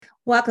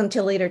Welcome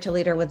to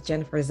Leader with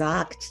Jennifer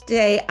Zock.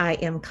 Today I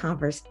am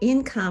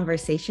in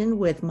conversation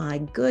with my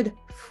good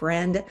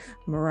friend,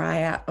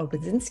 Mariah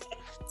Obuzinski.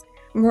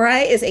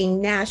 Mariah is a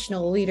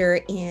national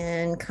leader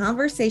in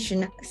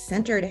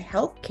conversation-centered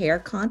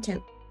healthcare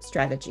content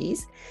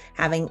strategies,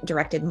 having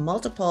directed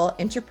multiple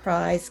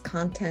enterprise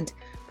content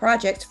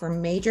projects for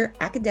major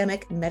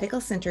academic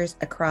medical centers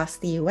across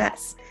the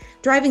U.S.,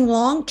 driving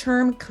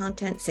long-term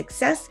content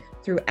success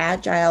through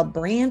agile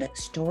brand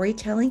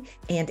storytelling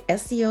and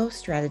SEO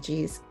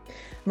strategies.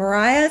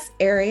 Mariah's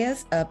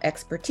areas of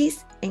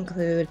expertise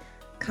include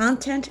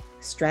content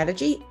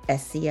strategy,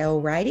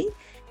 SEO writing,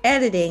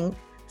 editing,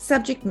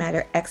 subject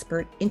matter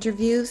expert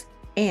interviews,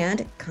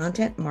 and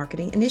content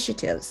marketing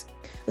initiatives.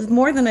 With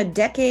more than a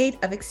decade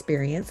of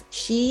experience,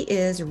 she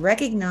is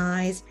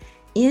recognized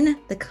in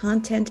the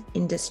content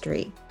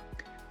industry.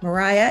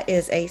 Mariah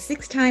is a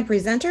six-time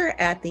presenter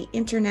at the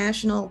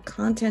International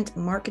Content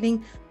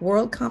Marketing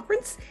World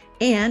Conference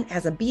and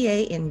has a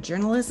BA in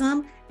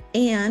journalism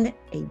and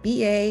a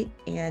BA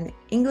in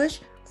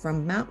English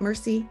from Mount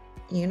Mercy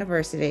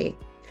University.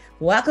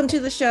 Welcome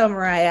to the show,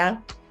 Mariah.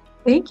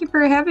 Thank you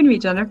for having me,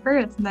 Jennifer.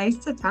 It's nice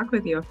to talk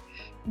with you.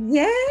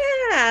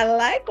 Yeah,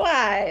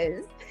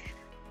 likewise.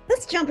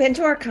 Let's jump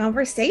into our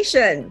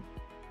conversation.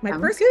 My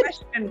first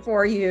question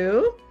for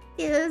you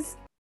is,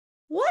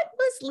 what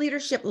was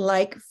leadership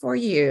like for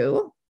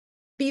you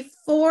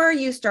before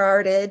you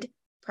started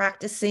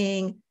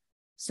practicing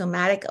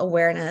somatic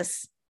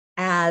awareness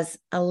as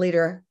a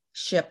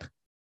leadership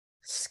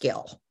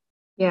skill?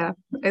 Yeah,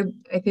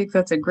 I think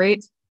that's a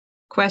great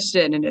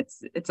question. And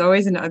it's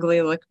always an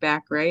ugly look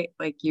back, right?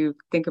 Like you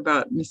think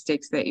about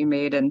mistakes that you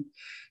made and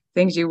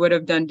things you would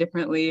have done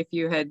differently if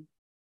you had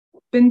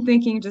been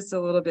thinking just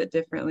a little bit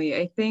differently.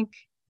 I think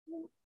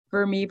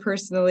for me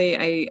personally,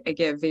 I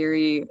get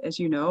very, as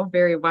you know,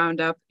 very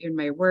wound up in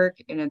my work,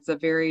 and it's a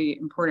very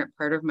important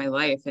part of my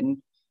life. And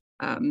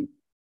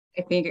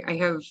I think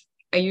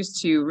I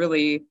used to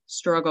really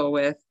struggle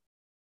with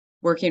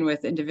working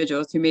with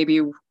individuals who maybe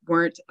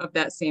weren't of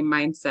that same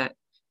mindset,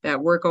 that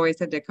work always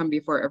had to come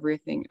before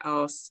everything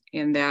else,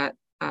 and that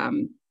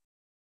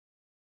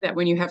that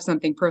when you have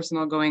something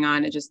personal going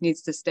on, it just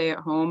needs to stay at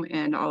home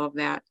and all of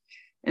that.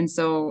 And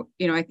so,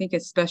 I think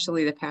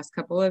especially the past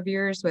couple of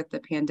years with the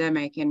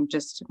pandemic and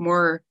just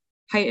more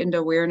heightened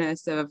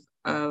awareness of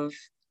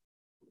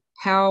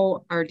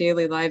how our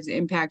daily lives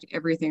impact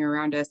everything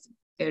around us,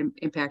 and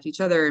impact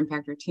each other,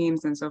 impact our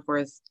teams and so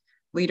forth.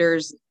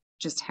 Leaders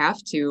just have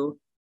to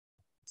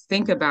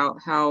think about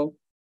how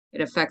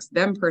it affects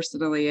them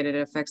personally and it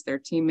affects their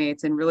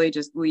teammates, and really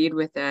just lead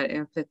with that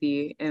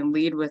empathy and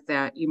lead with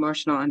that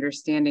emotional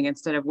understanding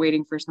instead of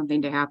waiting for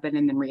something to happen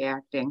and then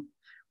reacting.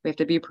 We have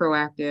to be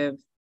proactive,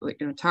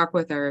 talk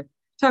with our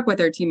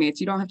teammates.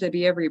 You don't have to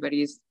be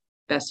everybody's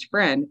best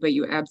friend, but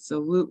you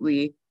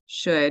absolutely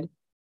should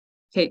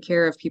take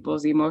care of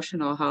people's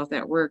emotional health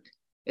at work.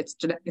 It's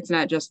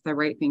not just the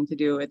right thing to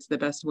do. It's the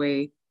best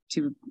way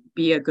to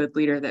be a good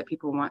leader that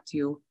people want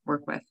to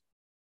work with.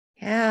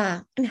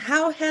 Yeah. And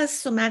how has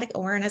somatic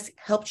awareness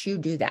helped you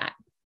do that?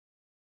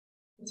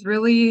 It's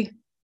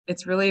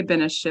really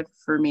been a shift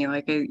for me.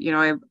 Like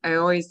I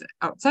always,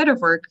 outside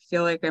of work,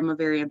 feel like I'm a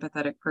very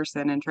empathetic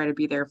person and try to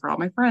be there for all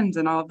my friends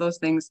and all of those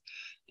things.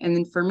 And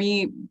then for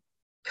me,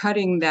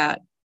 cutting that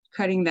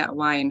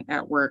line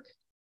at work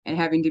and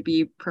having to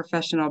be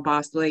professional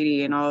boss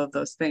lady and all of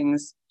those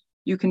things,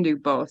 you can do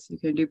both. You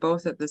can do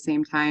both at the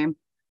same time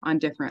on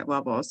different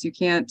levels. You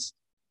can't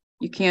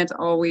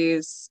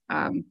always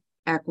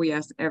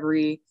acquiesce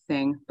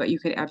everything, but you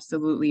could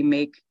absolutely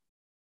make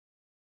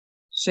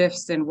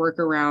shifts and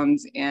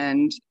workarounds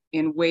and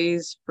in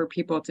ways for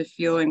people to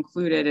feel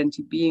included and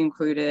to be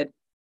included.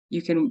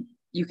 You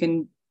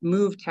can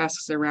move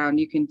tasks around,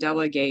 you can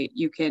delegate,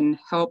 you can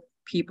help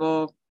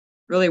people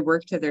really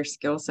work to their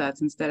skill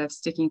sets instead of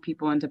sticking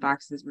people into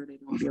boxes where they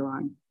don't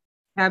belong.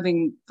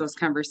 Having those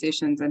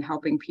conversations and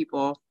helping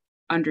people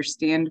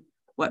understand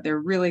what they're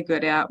really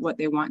good at, what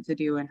they want to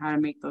do, and how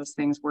to make those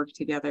things work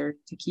together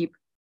to keep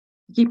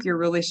your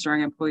really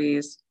strong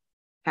employees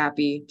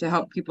happy, to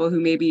help people who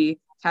maybe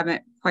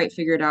haven't quite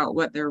figured out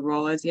what their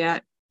role is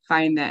yet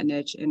find that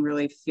niche and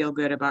really feel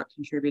good about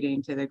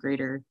contributing to the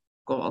greater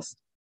goals.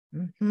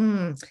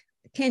 Mm-hmm.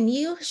 Can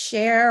you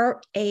share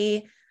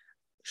a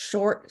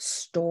short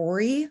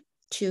story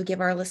to give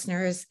our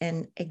listeners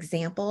an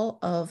example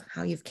of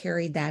how you've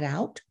carried that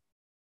out?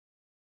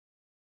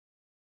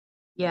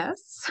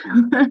 Yes.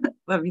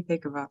 Let me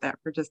think about that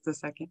for just a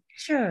second.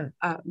 Sure.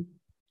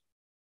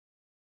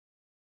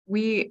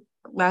 We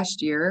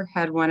last year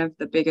had one of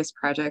the biggest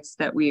projects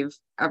that we've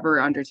ever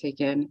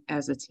undertaken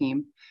as a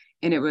team.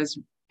 And it was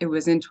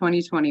in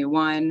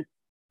 2021,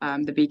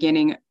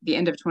 the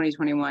end of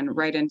 2021,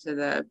 right into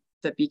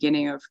the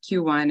beginning of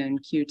Q1 and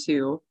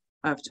Q2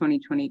 of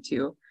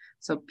 2022.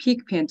 So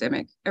peak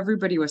pandemic,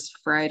 everybody was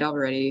fried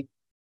already.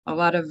 A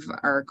lot of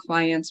our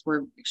clients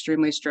were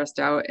extremely stressed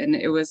out, and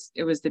it was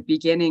the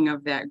beginning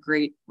of that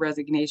great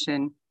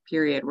resignation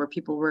period where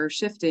people were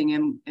shifting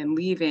and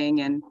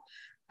leaving, and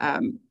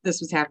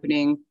this was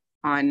happening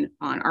on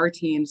our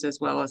teams as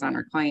well as on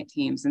our client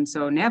teams. And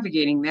so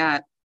navigating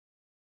that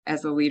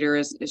as a leader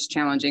is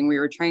challenging. We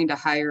were trying to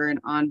hire and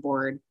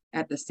onboard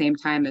at the same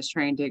time as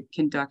trying to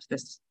conduct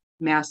this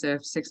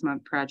massive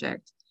 6-month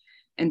project.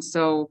 And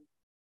so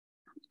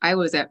I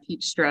was at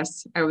peak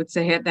stress, I would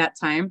say, at that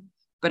time,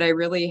 but I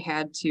really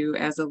had to,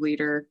 as a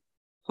leader,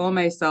 pull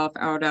myself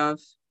out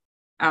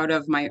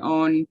of my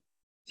own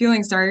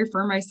feeling sorry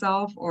for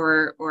myself,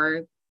 or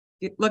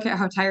look at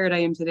how tired I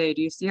am today.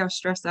 Do you see how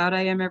stressed out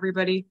I am,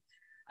 everybody?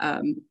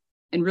 And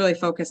really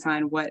focus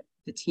on what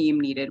the team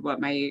needed, what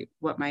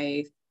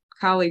my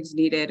colleagues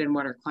needed, and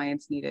what our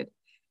clients needed.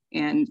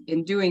 And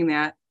in doing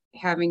that,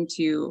 having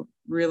to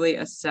really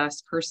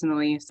assess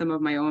personally some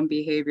of my own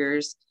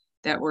behaviors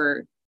that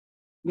were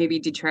maybe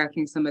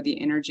detracting some of the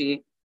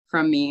energy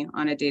from me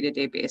on a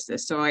day-to-day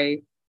basis. So I,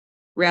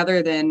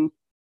 rather than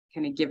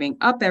kind of giving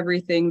up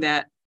everything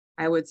that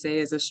I would say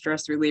is a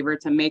stress reliever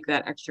to make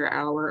that extra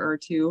hour or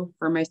two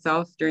for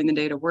myself during the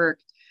day to work,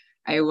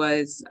 I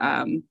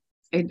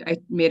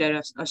made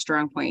it a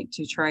strong point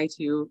to try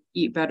to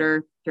eat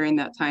better during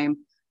that time.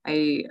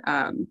 I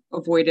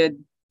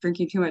avoided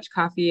drinking too much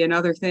coffee and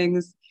other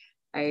things.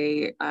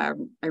 I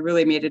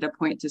really made it a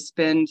point to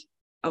spend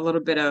a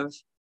little bit of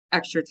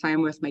extra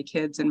time with my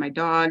kids and my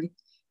dog,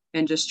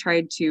 and just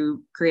tried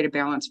to create a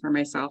balance for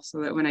myself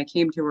so that when I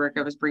came to work,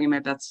 I was bringing my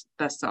best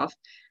self.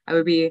 I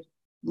would be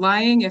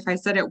lying if I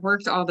said it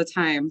worked all the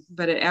time,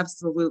 but it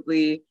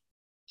absolutely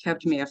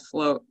kept me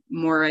afloat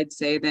more, I'd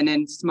say, than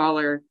in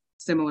smaller,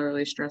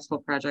 similarly stressful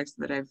projects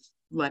that I've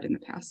led in the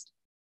past.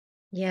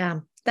 Yeah,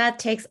 that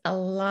takes a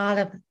lot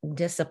of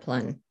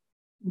discipline,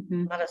 a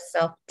lot of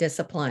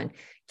self-discipline.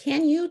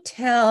 Can you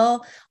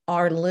tell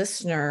our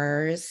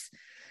listeners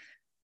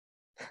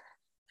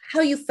how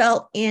you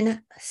felt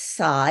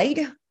inside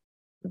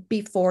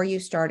before you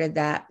started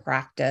that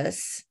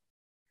practice,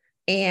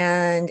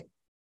 and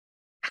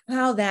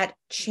how that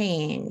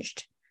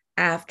changed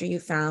after you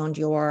found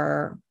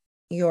your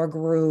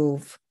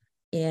groove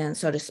in,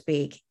 so to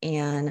speak,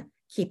 in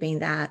keeping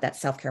that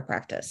self-care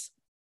practice?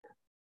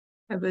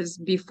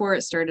 Before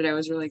it started, I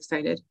was really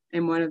excited.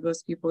 I'm one of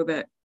those people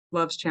that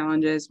loves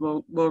challenges.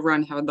 We'll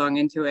run headlong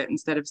into it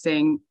instead of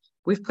saying,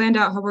 we've planned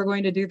out how we're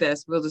going to do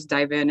this. We'll just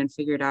dive in and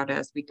figure it out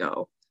as we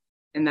go.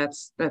 And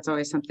that's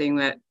always something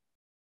that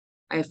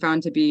I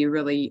found to be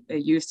really a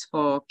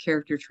useful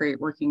character trait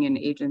working in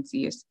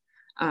agencies.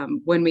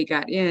 When we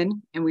got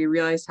in and we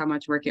realized how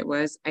much work it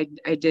was,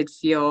 I did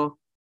feel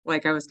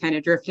like I was kind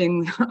of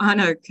drifting on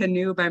a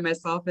canoe by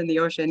myself in the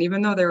ocean,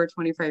 even though there were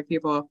 25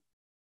 people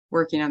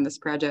working on this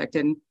project.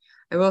 And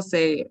I will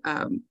say,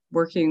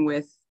 working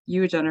with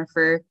you,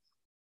 Jennifer,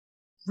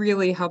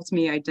 really helped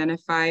me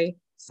identify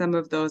some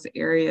of those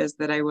areas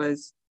that I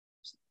was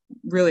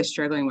really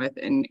struggling with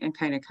and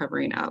kind of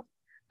covering up.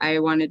 I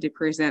wanted to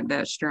present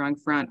that strong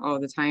front all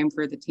the time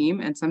for the team.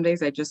 And some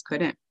days I just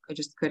couldn't.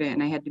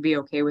 And I had to be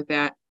okay with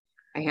that.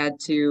 I had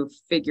to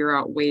figure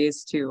out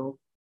ways to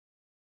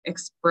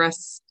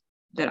express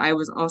that I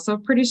was also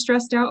pretty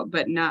stressed out,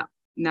 but not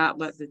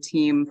let the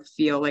team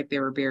feel like they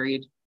were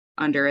buried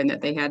under, and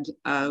that they had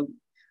a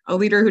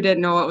leader who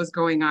didn't know what was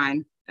going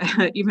on.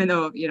 Even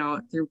though,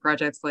 through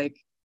projects like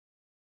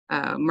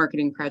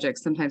marketing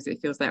projects, sometimes it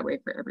feels that way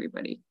for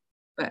everybody.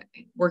 But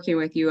working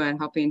with you and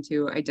helping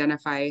to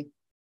identify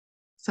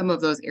some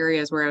of those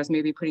areas where I was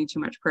maybe putting too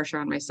much pressure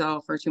on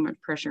myself or too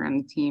much pressure on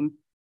the team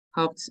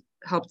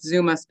helped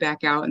zoom us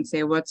back out and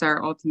say, what's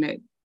our ultimate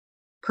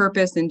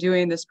purpose in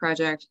doing this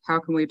project? How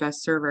can we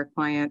best serve our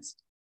clients?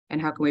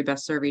 And how can we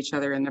best serve each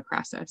other in the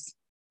process?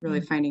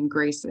 Really finding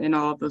grace in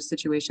all of those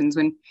situations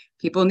when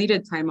people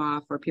needed time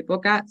off, or people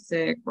got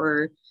sick,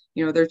 or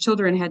their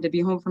children had to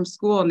be home from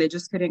school and they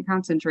just couldn't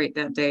concentrate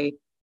that day,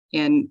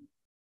 and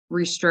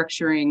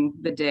restructuring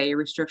the day,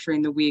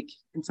 restructuring the week,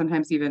 and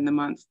sometimes even the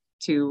month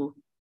to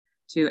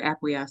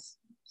acquiesce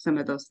some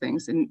of those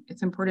things. And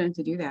it's important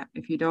to do that.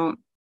 If you don't,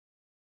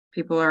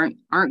 people aren't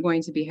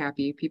going to be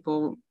happy.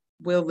 People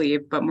will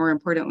leave, but more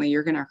importantly,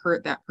 you're going to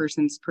hurt that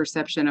person's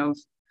perception of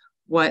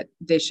what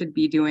they should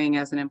be doing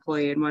as an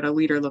employee and what a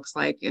leader looks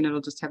like. And it'll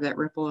just have that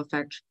ripple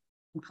effect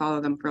and follow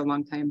them for a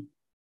long time.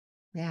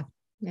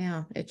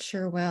 Yeah, it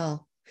sure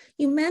will.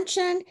 You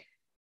mentioned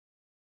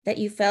that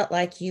you felt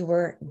like you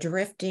were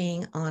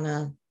drifting on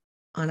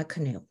a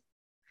canoe.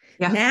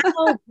 Yeah.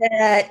 Now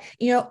that,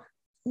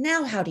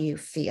 now how do you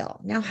feel?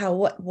 Now how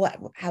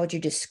would you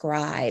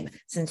describe,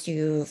 since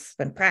you've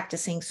been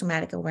practicing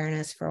somatic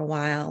awareness for a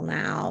while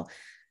now?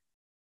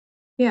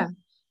 Yeah,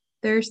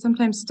 there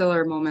sometimes still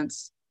are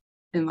moments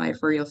in life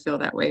where you'll feel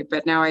that way,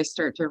 but now I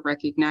start to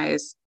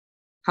recognize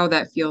how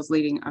that feels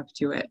leading up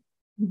to it.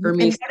 For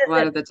me, a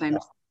lot of the times.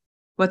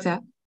 What's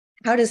that?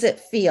 How does it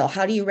feel?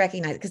 How do you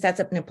recognize it? Because that's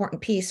an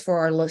important piece for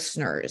our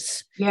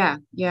listeners. Yeah.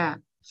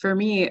 For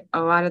me,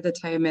 a lot of the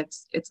time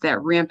it's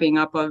that ramping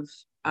up of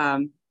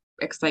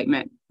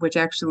excitement, which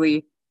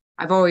actually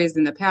I've always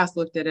in the past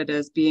looked at it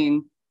as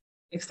being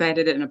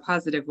excited in a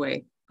positive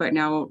way. But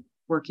now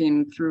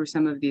working through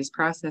some of these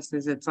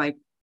processes, it's like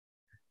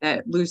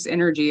that loose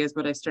energy is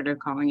what I started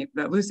calling it.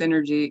 That loose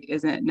energy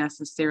isn't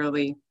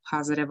necessarily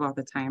positive all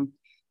the time.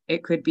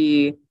 It could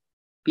be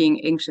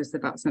being anxious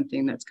about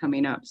something that's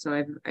coming up. So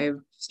I've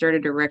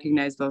started to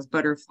recognize those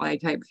butterfly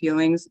type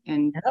feelings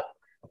and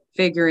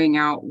figuring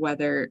out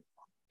whether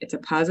it's a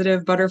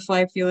positive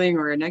butterfly feeling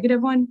or a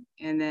negative one,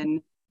 and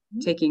then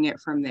taking it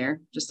from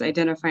there, just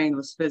identifying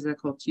those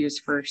physical cues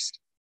first,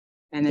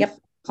 and then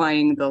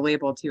applying the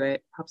label to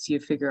it helps you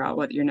figure out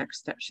what your next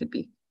step should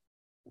be.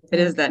 If it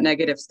is that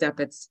negative step,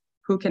 it's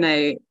who can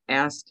I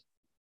ask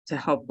to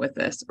help with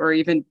this, or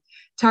even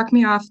talk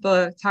me off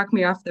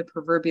the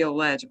proverbial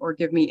ledge, or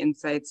give me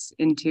insights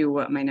into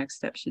what my next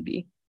step should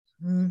be.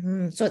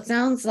 So it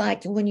sounds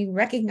like when you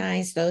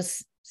recognize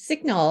those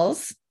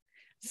signals,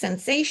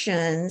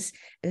 sensations,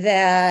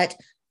 that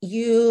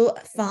you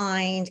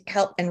find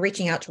help in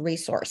reaching out to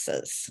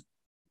resources.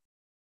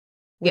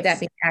 Would that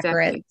be an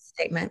accurate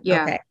statement?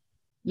 Yeah. Okay.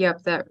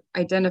 Yep. That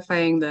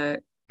identifying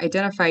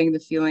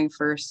the feeling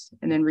first,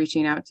 and then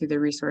reaching out to the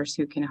resource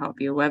who can help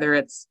you, whether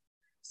it's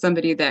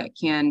somebody that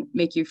can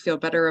make you feel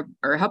better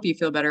or help you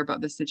feel better about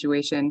the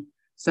situation,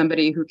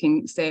 somebody who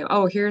can say,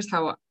 oh, here's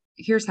how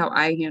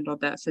I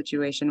handled that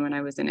situation when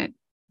I was in it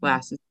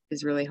last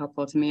is really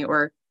helpful to me.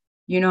 Or,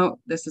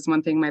 this is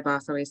one thing my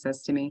boss always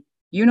says to me,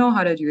 you know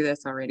how to do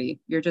this already.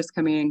 You're just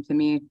coming to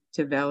me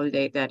to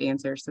validate that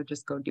answer. So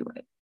just go do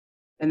it.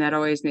 And that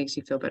always makes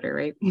you feel better,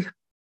 right?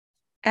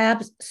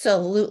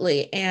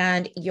 Absolutely.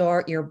 And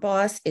your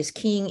boss is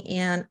keying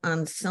in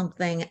on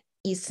something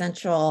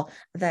essential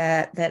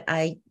that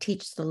I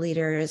teach the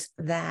leaders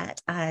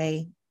that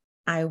I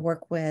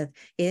work with.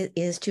 It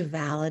is to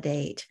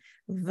validate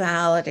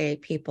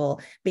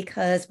people,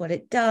 because what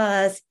it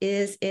does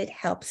is it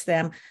helps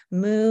them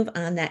move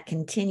on that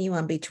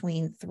continuum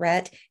between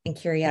threat and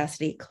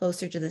curiosity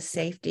closer to the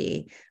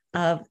safety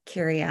of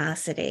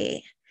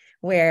curiosity,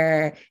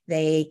 where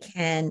they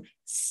can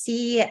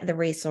see the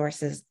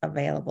resources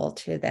available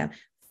to them,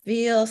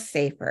 feel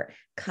safer,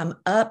 come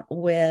up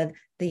with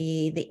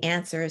the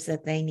answers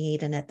that they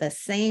need. And at the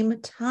same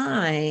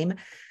time,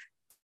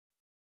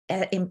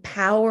 it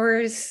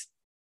empowers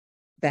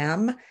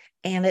them,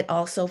 and it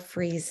also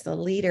frees the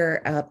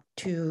leader up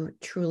to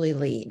truly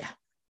lead.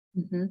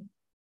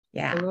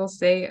 Yeah. I will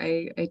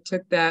say I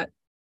took that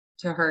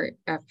to heart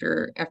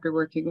after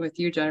working with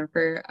you,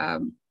 Jennifer.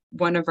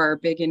 One of our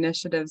big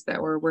initiatives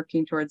that we're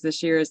working towards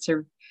this year is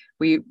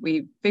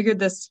we figured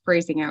this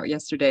phrasing out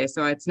yesterday,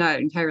 so it's not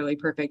entirely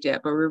perfect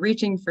yet, but we're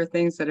reaching for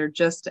things that are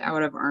just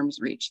out of arm's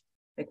reach.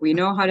 Like, we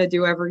know how to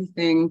do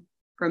everything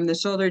from the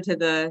shoulder to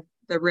the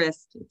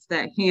wrist. It's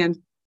that hand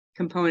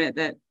component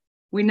that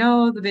we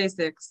know the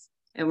basics,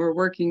 and we're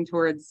working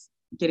towards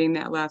getting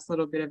that last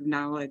little bit of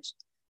knowledge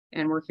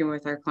and working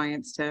with our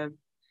clients to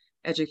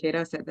educate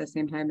us at the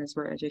same time as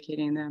we're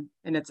educating them.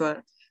 And it's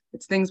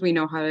things we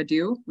know how to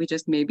do. We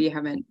just maybe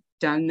haven't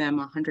done them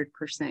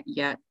 100%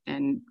 yet,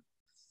 and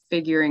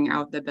figuring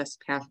out the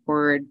best path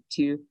forward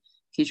to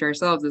teach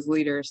ourselves as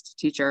leaders, to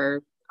teach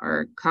our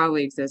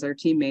colleagues as our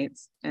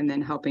teammates, and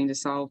then helping to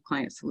solve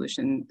client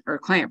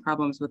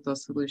problems with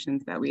those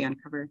solutions that we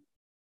uncover.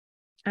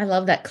 I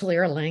love that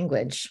clear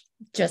language,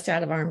 just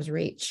out of arm's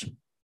reach.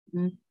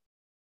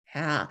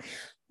 Yeah.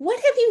 What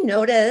have you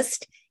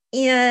noticed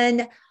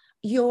in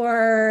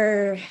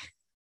your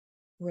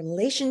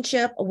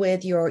relationship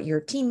with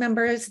your team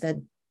members,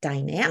 the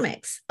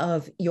dynamics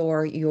of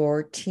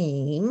your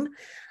team,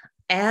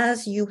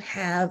 as you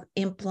have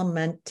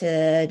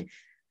implemented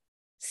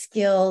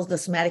skills, the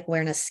somatic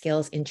awareness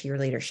skills, into your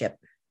leadership?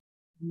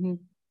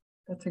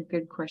 That's a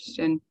good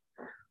question.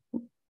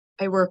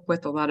 I work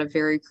with a lot of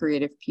very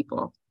creative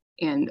people,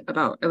 and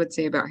I would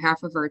say about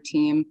half of our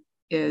team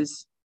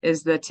is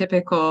the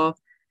typical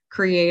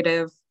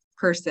creative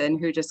person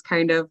who just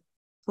kind of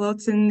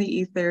floats in the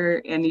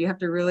ether, and you have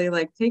to really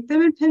take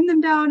them and pin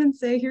them down and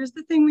say, here's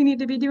the thing we need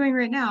to be doing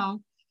right now.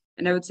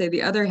 And I would say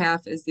the other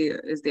half is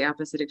the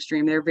opposite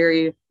extreme. They're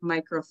very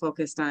micro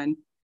focused on,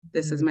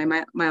 this is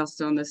my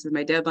milestone, this is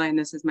my deadline,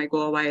 this is my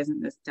goal, why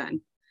isn't this done?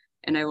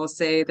 And I will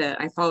say that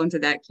I fall into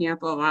that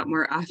camp a lot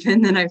more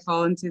often than I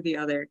fall into the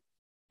other.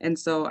 And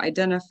so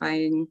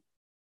identifying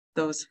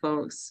those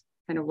folks,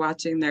 kind of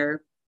watching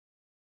their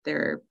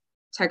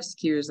text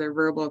cues, their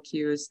verbal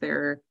cues,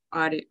 their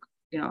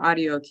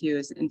audio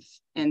cues,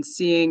 and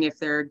seeing if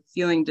they're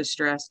feeling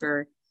distressed,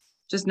 or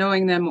just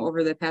knowing them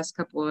over the past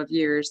couple of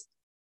years,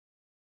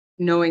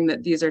 knowing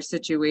that these are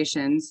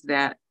situations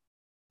that,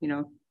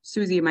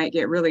 Susie might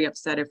get really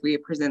upset if we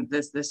present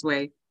this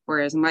way,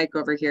 whereas Mike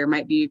over here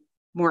might be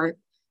more,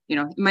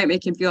 it might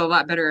make him feel a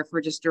lot better if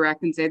we're just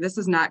direct and say, this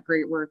is not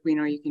great work, we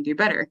know you can do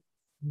better.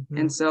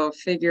 And so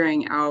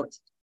figuring out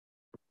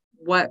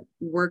what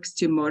works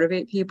to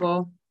motivate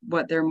people,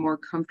 what they're more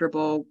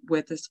comfortable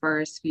with as far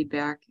as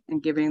feedback,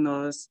 and giving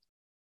those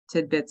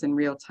tidbits in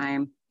real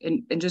time,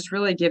 and just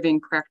really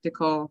giving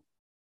practical,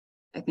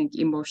 I think,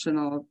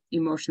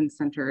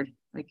 emotion-centered.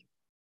 Like,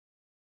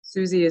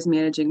 Susie is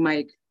managing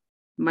Mike.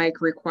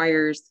 Mike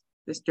requires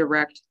this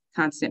direct,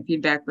 constant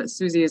feedback, but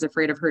Susie is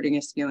afraid of hurting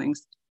his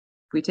feelings.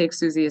 If we take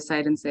Susie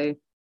aside and say,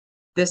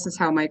 this is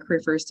how Mike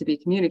prefers to be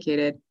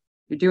communicated.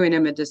 You're doing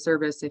him a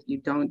disservice if you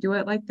don't do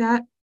it like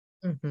that.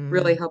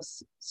 Really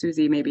helps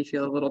Susie maybe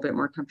feel a little bit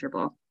more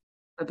comfortable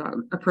about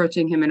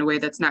approaching him in a way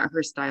that's not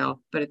her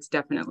style, but it's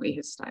definitely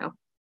his style.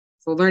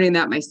 So learning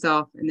that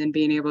myself and then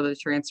being able to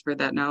transfer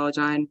that knowledge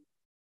on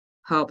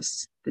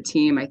helps the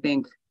team, I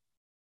think,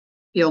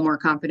 feel more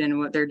confident in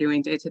what they're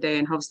doing day to day,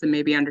 and helps them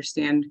maybe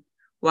understand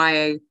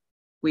why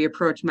we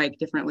approach Mike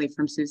differently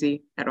from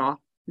Susie at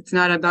all. It's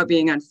not about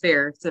being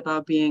unfair. It's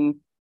about being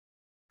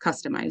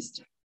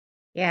customized.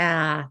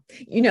 Yeah.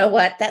 You know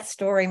what? That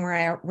story,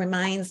 Mariah,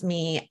 reminds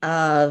me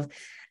of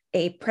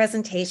a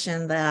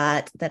presentation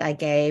that I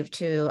gave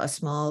to a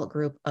small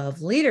group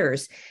of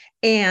leaders.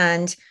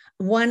 And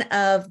one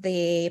of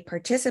the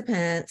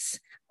participants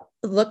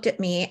looked at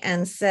me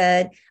and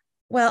said,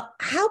 well,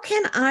 how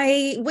can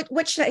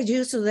what should I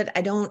do so that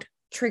I don't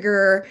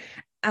trigger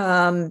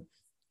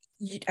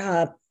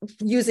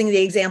using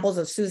the examples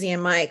of Susie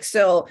and Mike?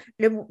 So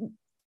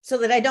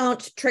that I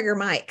don't trigger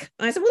Mike.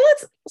 And I said, well,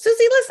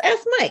 let's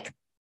ask Mike.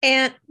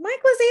 And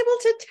Mike was able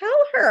to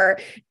tell her.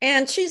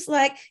 And she's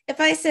like, if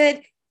I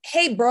said,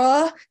 hey,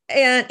 bro,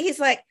 and he's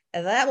like,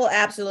 that will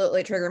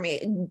absolutely trigger me.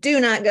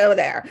 Do not go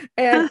there.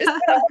 And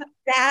so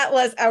that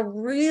was a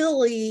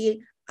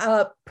really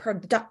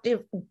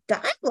productive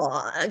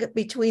dialogue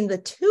between the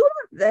two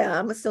of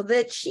them, so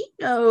that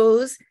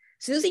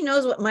Susie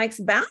knows what Mike's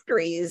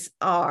boundaries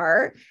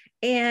are,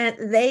 and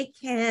they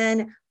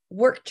can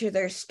work to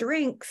their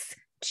strengths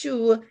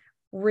to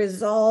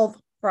resolve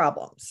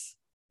problems.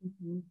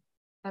 Mm-hmm.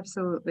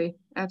 Absolutely.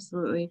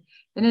 Absolutely.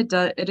 And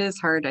it is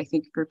hard, I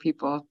think, for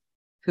people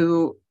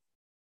who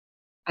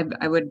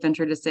I would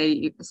venture to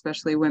say,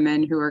 especially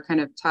women who are kind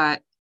of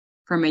taught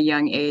from a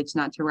young age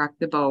not to rock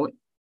the boat.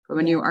 But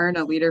when you are in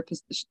a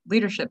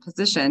leadership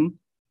position,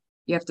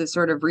 you have to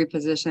sort of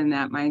reposition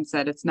that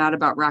mindset. It's not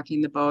about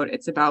rocking the boat.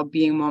 It's about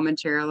being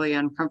momentarily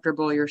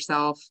uncomfortable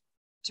yourself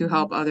to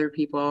help other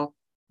people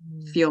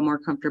feel more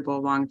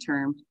comfortable long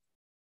term,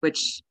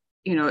 which,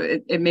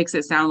 it makes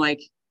it sound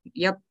like,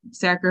 yep,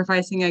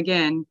 sacrificing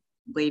again,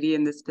 lady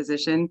in this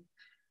position,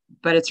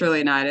 but it's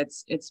really not.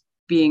 It's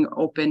being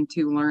open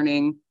to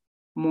learning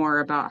more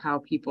about how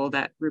people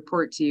that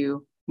report to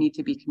you need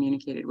to be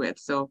communicated with.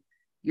 So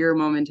your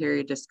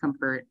momentary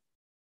discomfort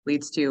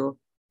leads to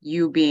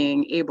you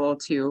being able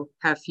to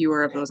have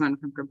fewer of those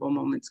uncomfortable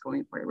moments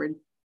going forward.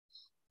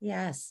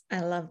 Yes,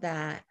 I love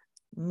that.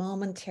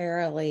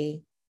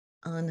 Momentarily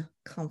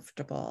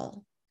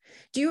uncomfortable.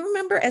 Do you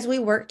remember as we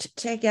worked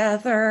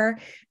together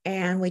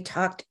and we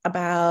talked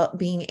about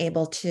being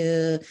able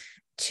to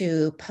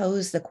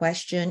pose the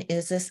question,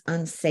 is this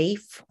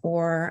unsafe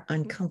or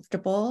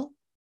uncomfortable?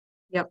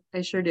 Yep,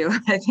 I sure do.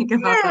 I think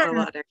about that a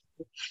lot.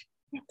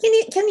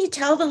 Can you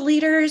tell the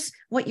leaders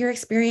what your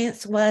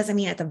experience was? I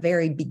mean, at the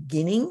very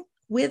beginning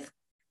with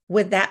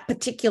that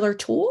particular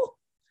tool?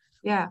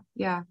 Yeah.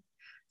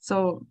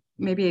 So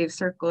maybe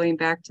circling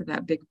back to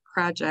that big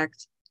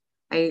project,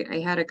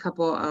 I had a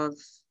couple of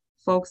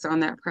folks on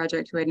that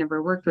project who I'd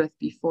never worked with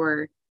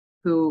before,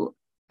 who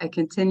I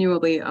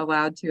continually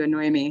allowed to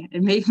annoy me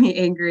and make me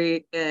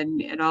angry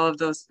and all of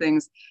those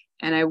things.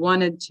 And I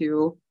wanted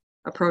to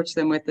approach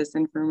them with this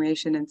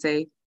information and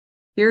say,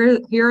 here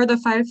are the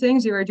 5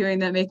 things you are doing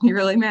that make me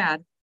really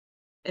mad.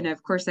 And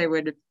of course I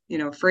would,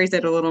 phrase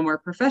it a little more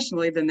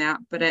professionally than that.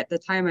 But at the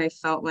time I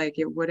felt like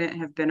it wouldn't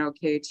have been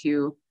okay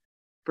to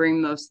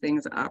bring those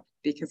things up,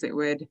 because it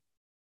would,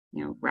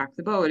 rock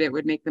the boat. It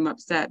would make them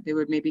upset. They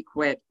would maybe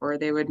quit, or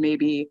they would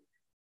maybe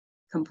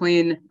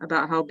complain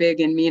about how big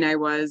and mean I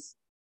was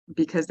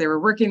because they were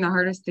working the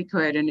hardest they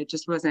could and it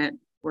just wasn't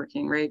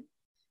working, right?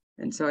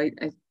 And so I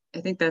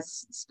think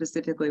that's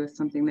specifically with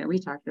something that we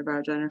talked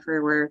about,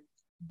 Jennifer, where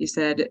you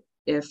said,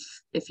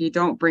 if you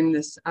don't bring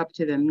this up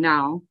to them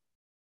now,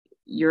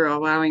 you're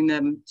allowing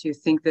them to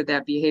think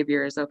that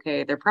behavior is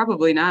okay. They're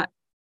probably not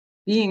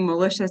being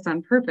malicious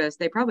on purpose.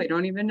 They probably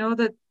don't even know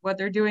that what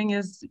they're doing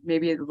is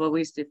maybe the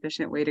least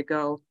efficient way to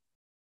go.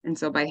 And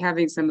so by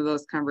having some of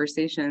those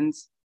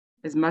conversations,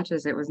 as much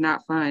as it was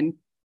not fun,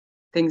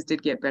 things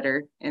did get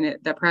better. And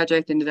that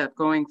project ended up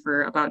going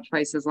for about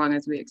twice as long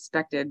as we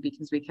expected,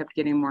 because we kept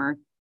getting more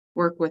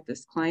work with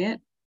this client,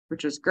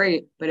 which was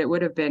great, but it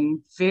would have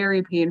been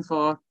very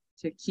painful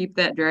to keep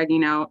that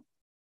dragging out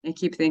and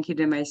keep thinking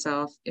to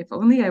myself, if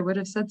only I would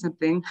have said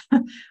something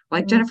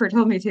like Jennifer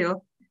told me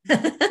to,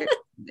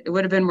 it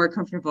would have been more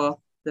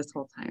comfortable this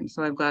whole time.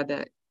 So I'm glad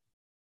that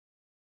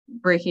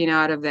breaking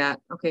out of that,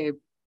 okay,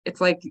 it's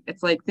like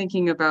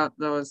thinking about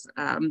those,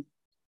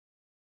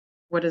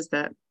 what is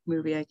that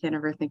movie? I can't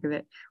ever think of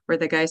it, where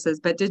the guy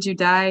says, but did you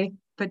die?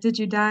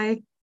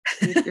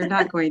 You're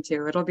not going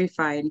to, it'll be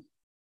fine.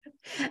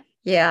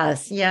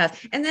 Yes.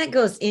 And that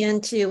goes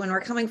into when we're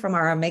coming from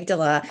our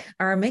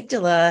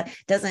amygdala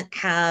doesn't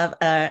have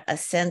a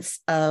sense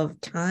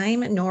of time,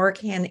 nor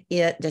can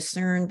it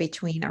discern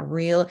between a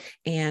real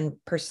and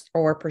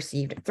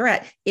perceived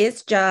threat.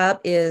 Its job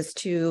is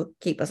to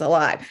keep us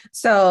alive.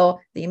 So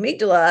the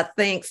amygdala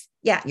thinks,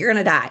 yeah, you're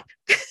going to die.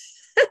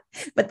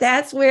 But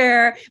that's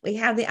where we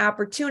have the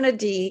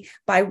opportunity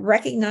by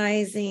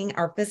recognizing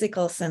our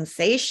physical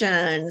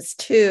sensations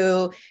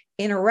to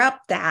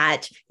interrupt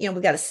that.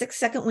 We've got a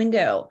 6-second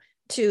window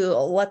to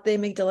let the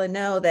amygdala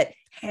know that,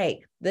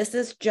 hey, this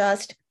is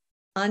just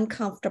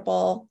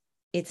uncomfortable.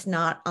 It's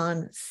not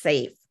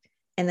unsafe.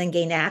 And then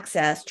gain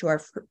access to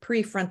our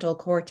prefrontal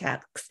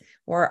cortex,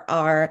 where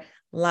our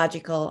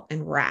logical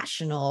and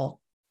rational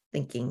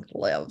thinking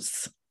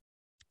lives.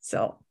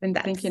 So been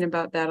thinking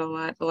about that a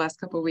lot the last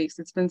couple of weeks.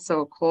 It's been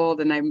so cold,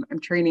 and I'm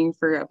training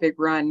for a big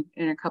run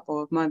in a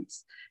couple of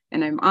months,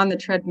 and I'm on the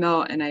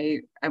treadmill, and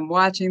I'm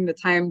watching the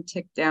time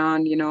tick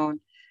down.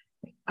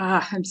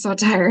 I'm so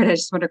tired. I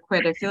just want to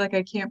quit. I feel like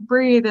I can't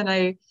breathe, and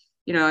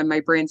and my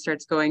brain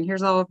starts going,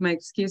 here's all of my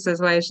excuses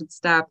why I should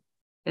stop.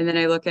 And then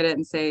I look at it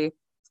and say,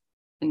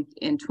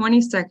 in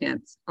 20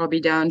 seconds, I'll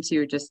be down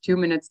to just 2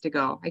 minutes to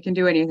go. I can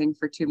do anything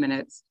for 2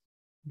 minutes.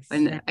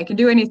 And I can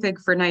do anything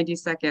for 90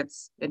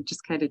 seconds, and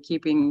just kind of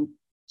keeping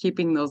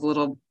those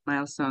little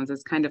milestones.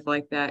 It's kind of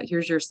like that.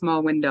 Here's your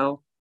small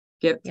window.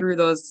 Get through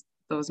those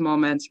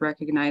moments,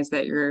 recognize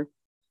that you're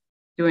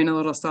doing a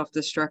little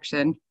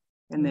self-destruction,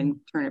 and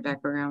then turn it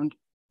back around.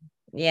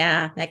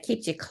 Yeah, that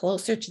keeps you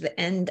closer to the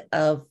end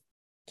of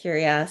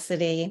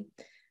curiosity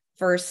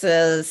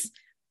versus,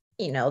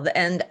 the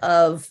end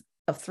of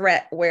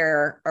threat,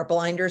 where our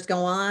blinders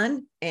go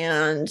on,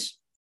 and,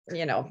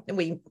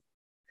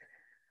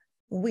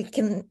 we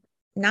can,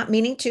 not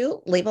meaning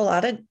to, leave a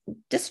lot of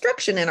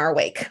destruction in our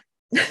wake.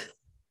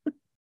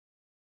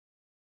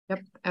 Yep,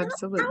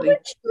 absolutely. How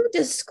would you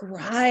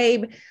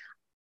describe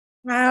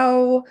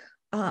how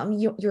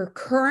your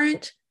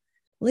current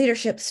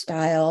leadership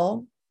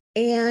style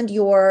and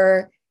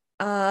your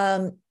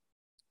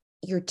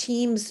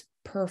team's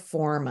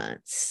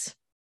performance?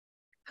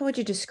 How would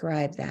you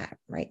describe that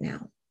right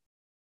now?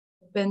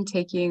 I've been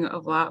taking a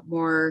lot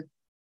more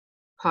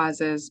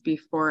pauses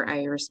before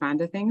I respond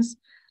to things.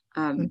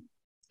 And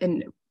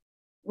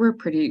we're a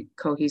pretty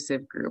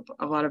cohesive group.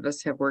 A lot of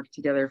us have worked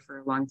together for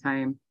a long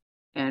time,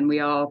 and we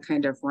all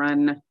kind of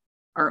run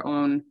our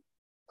own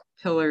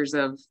pillars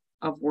of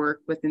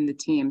work within the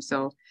team.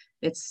 So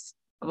it's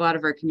a lot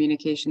of our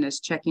communication is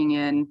checking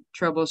in,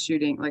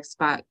 troubleshooting, like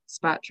spot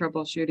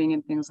troubleshooting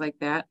and things like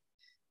that.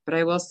 But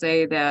I will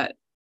say that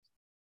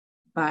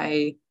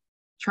by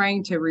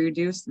trying to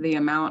reduce the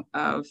amount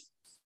of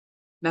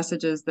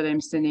messages that I'm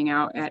sending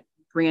out at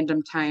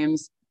random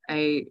times,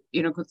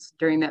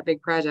 during that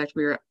big project,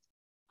 we were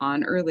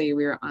on early,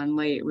 we were on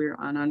late, we were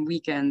on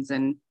weekends,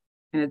 and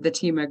the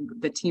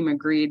team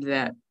agreed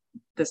that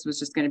this was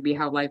just going to be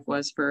how life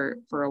was for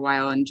a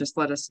while, and just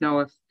let us know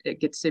if it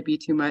gets to be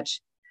too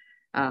much.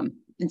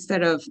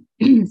 Instead of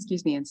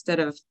instead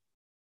of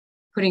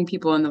putting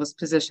people in those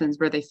positions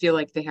where they feel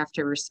like they have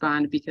to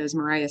respond because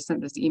Mariah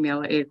sent this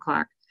email at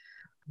 8:00,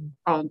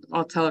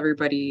 I'll tell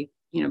everybody,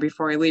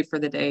 before I leave for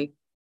the day,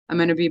 I'm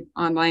going to be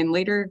online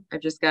later.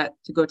 I've just got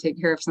to go take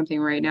care of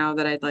something right now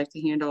that I'd like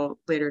to handle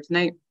later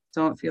tonight.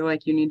 Don't feel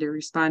like you need to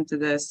respond to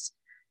this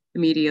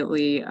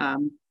immediately.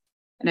 And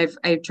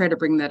I try to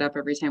bring that up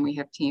every time we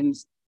have team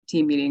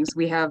meetings.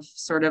 We have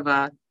sort of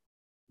a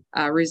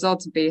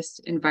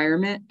results-based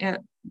environment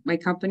at my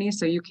company,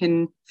 so you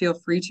can feel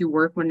free to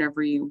work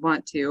whenever you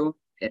want to,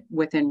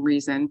 within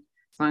reason.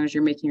 As long as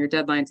you're making your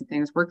deadlines and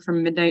things, work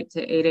from midnight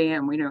to 8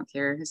 a.m. We don't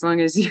care, as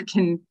long as you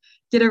can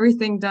get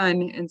everything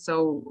done. And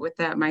so with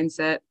that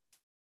mindset,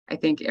 I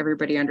think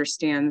everybody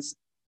understands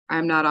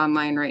I'm not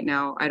online right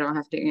now. I don't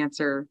have to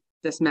answer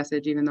this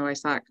message, even though I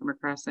saw it come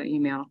across that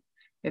email.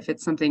 If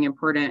it's something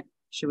important,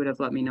 she would have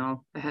let me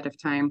know ahead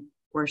of time,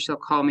 or she'll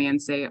call me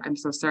and say, I'm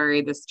so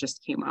sorry, this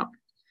just came up.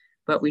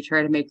 But we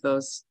try to make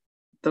those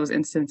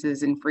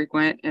instances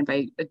infrequent. And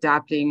by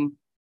adopting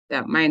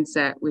that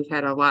mindset, we've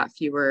had a lot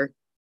fewer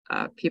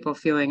people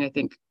feeling, I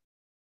think,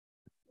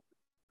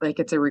 like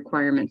it's a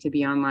requirement to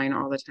be online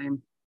all the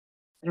time.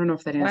 I don't know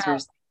if that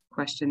answers the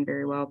question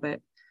very well, but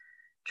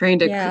trying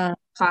to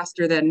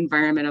foster that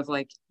environment of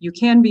like, you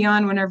can be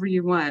on whenever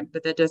you want,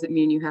 but that doesn't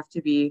mean you have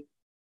to be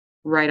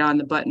right on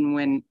the button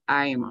when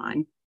I am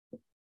on.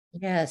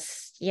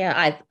 Yes.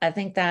 Yeah. I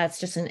think that's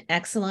just an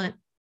excellent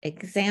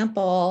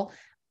example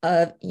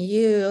of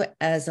you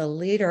as a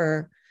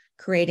leader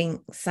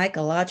creating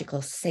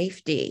psychological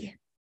safety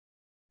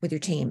with your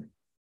team.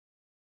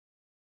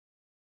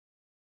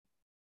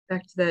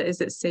 Back to that,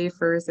 is it safe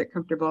or is it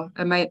comfortable?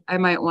 I might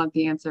want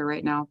the answer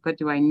right now, but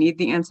do I need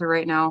the answer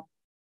right now?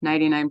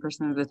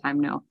 99% of the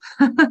time, no.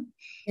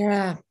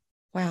 Yeah.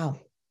 Wow.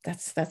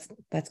 That's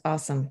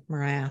awesome,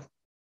 Mariah.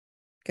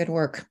 Good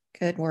work.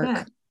 Good work.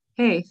 Yeah.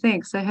 Hey,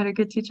 thanks. I had a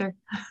good teacher.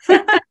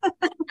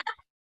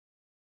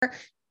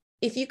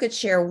 If you could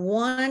share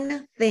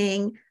one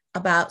thing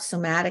about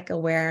somatic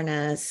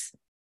awareness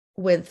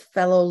with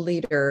fellow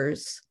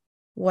leaders,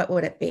 what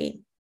would it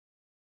be?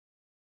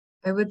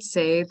 I would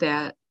say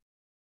that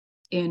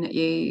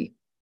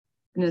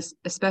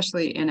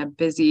especially in a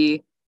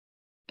busy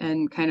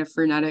and kind of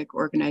frenetic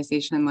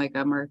organization like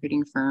a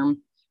marketing firm,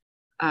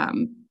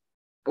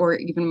 or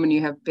even when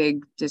you have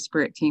big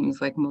disparate teams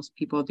like most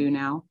people do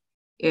now,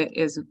 it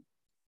is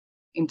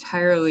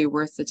entirely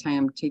worth the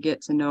time to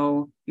get to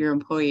know your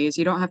employees.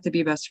 You don't have to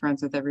be best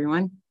friends with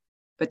everyone,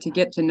 but to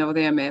get to know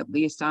them at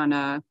least on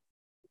a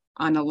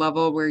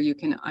level where you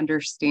can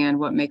understand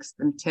what makes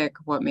them tick,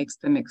 what makes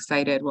them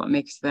excited, what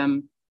makes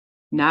them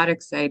not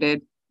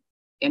excited,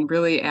 and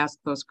really ask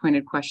those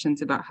pointed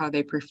questions about how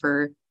they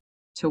prefer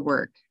to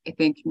work. I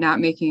think not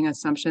making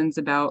assumptions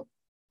about,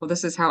 well,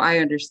 this is how I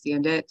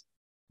understand it,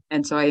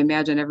 and so I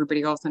imagine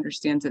everybody else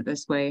understands it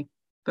this way,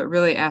 but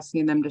really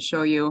asking them to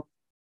show you,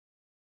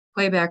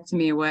 play back to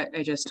me what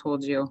I just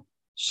told you.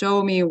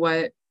 Show me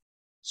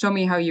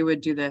how you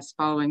would do this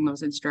following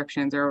those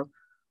instructions.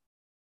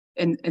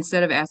 And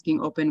instead of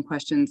asking open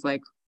questions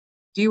like,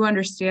 do you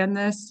understand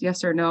this?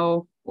 Yes or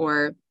no?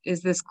 Or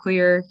is this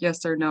clear?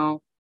 Yes or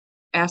no?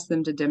 Ask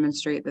them to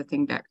demonstrate the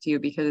thing back to you,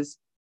 because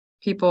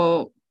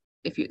people,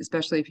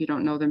 especially if you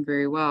don't know them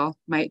very well,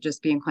 might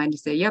just be inclined to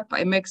say, yep,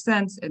 it makes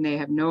sense. And they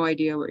have no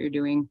idea what you're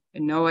doing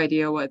and no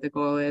idea what the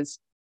goal is,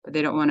 but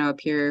they don't want to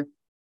appear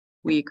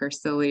weak or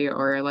silly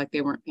or like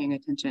they weren't paying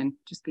attention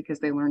just because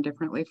they learned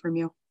differently from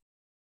you.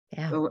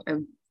 Yeah. So I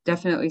would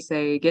definitely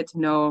say get to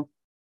know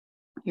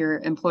your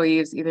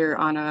employees either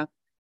on a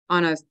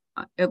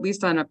at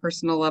least on a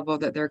personal level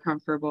that they're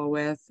comfortable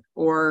with,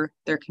 or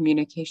their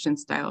communication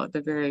style at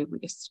the very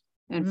least,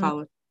 and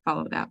follow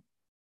that.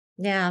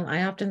 Yeah,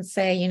 I often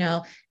say,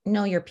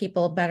 know your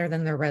people better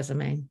than their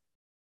resume.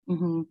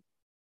 Mm-hmm.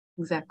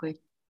 Exactly.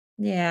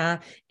 Yeah,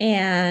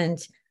 and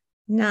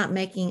not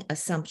making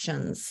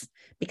assumptions,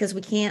 because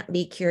we can't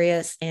be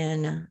curious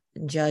and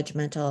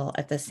judgmental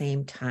at the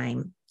same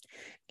time.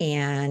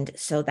 And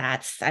so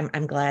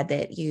I'm glad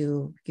that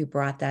you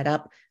brought that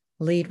up.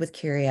 Lead with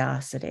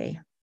curiosity.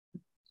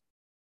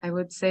 I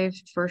would say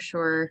for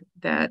sure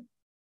that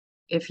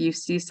if you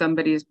see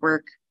somebody's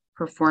work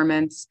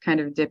performance kind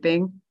of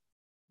dipping,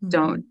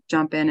 don't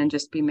jump in and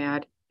just be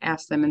mad.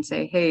 Ask them and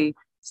say, hey,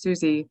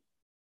 Susie,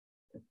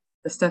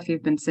 the stuff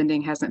you've been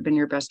sending hasn't been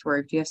your best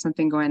work. Do you have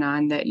something going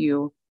on that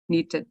you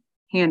need to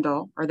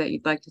handle or that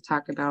you'd like to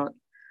talk about?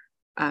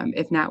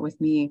 If not with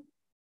me,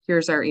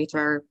 here's our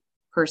HR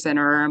person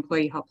or our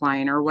employee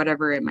helpline or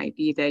whatever it might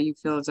be that you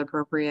feel is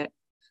appropriate.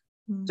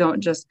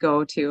 Don't just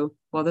go to,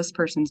 well, this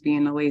person's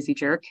being a lazy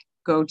jerk.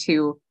 Go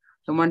to,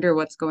 I wonder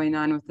what's going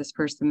on with this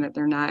person that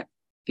they're not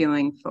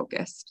feeling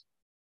focused.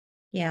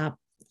 Yeah.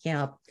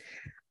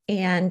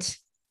 And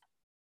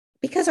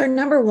because our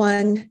number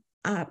one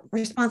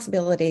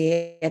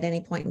responsibility at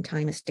any point in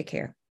time is to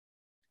care.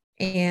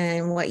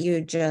 And what you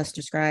just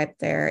described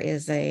there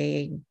is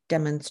a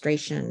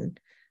demonstration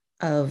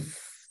of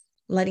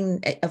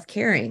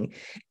caring.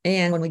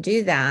 And when we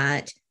do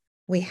that,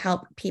 we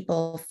help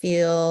people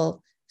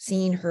feel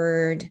seen,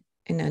 heard,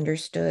 and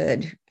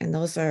understood. And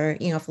those are,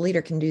 if a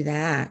leader can do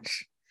that,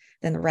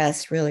 then the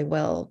rest really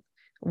will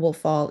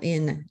fall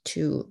into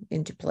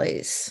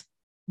place.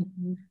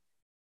 Mm-hmm.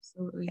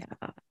 Absolutely.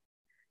 Yeah.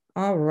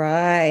 All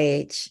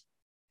right.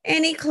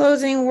 Any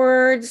closing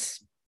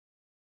words?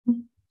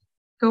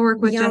 Go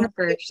work with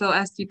Jennifer. She'll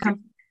ask you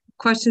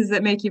questions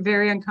that make you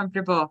very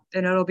uncomfortable,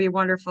 and it'll be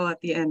wonderful at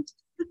the end.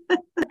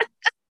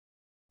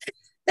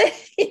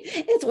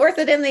 It's worth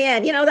it in the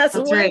end. That's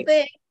one right.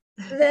 thing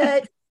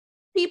that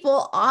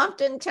people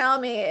often tell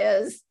me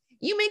is,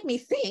 you make me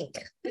think.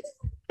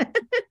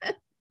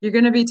 You're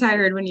going to be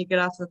tired when you get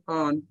off the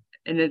phone,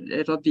 and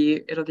it'll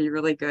be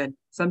really good.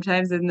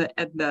 Sometimes at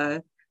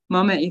the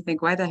moment you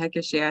think, why the heck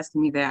is she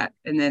asking me that?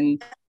 And then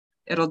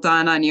it'll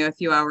dawn on you a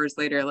few hours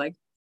later, like,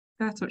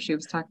 that's what she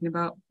was talking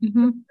about.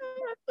 Mm-hmm.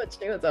 That's what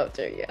she was up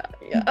to. Yeah.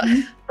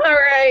 Mm-hmm. All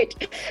right.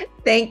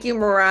 Thank you,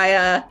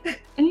 Mariah.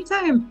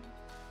 Anytime.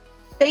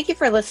 Thank you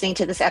for listening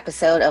to this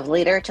episode of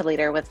Leader to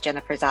Leader with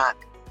Jennifer Zock.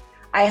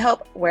 I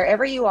hope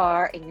wherever you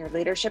are in your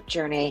leadership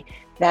journey,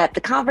 that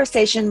the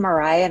conversation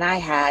Mariah and I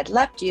had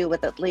left you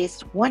with at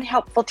least one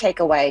helpful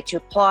takeaway to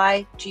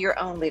apply to your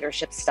own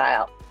leadership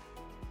style.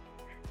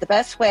 The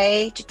best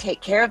way to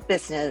take care of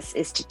business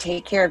is to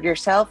take care of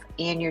yourself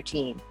and your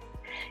team.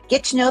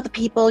 Get to know the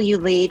people you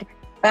lead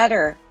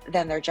better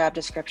than their job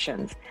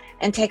descriptions,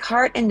 and take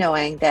heart in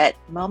knowing that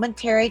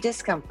momentary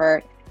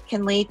discomfort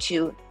can lead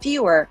to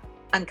fewer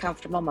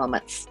uncomfortable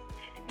moments.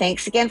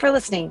 Thanks again for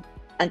listening.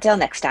 Until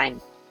next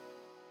time.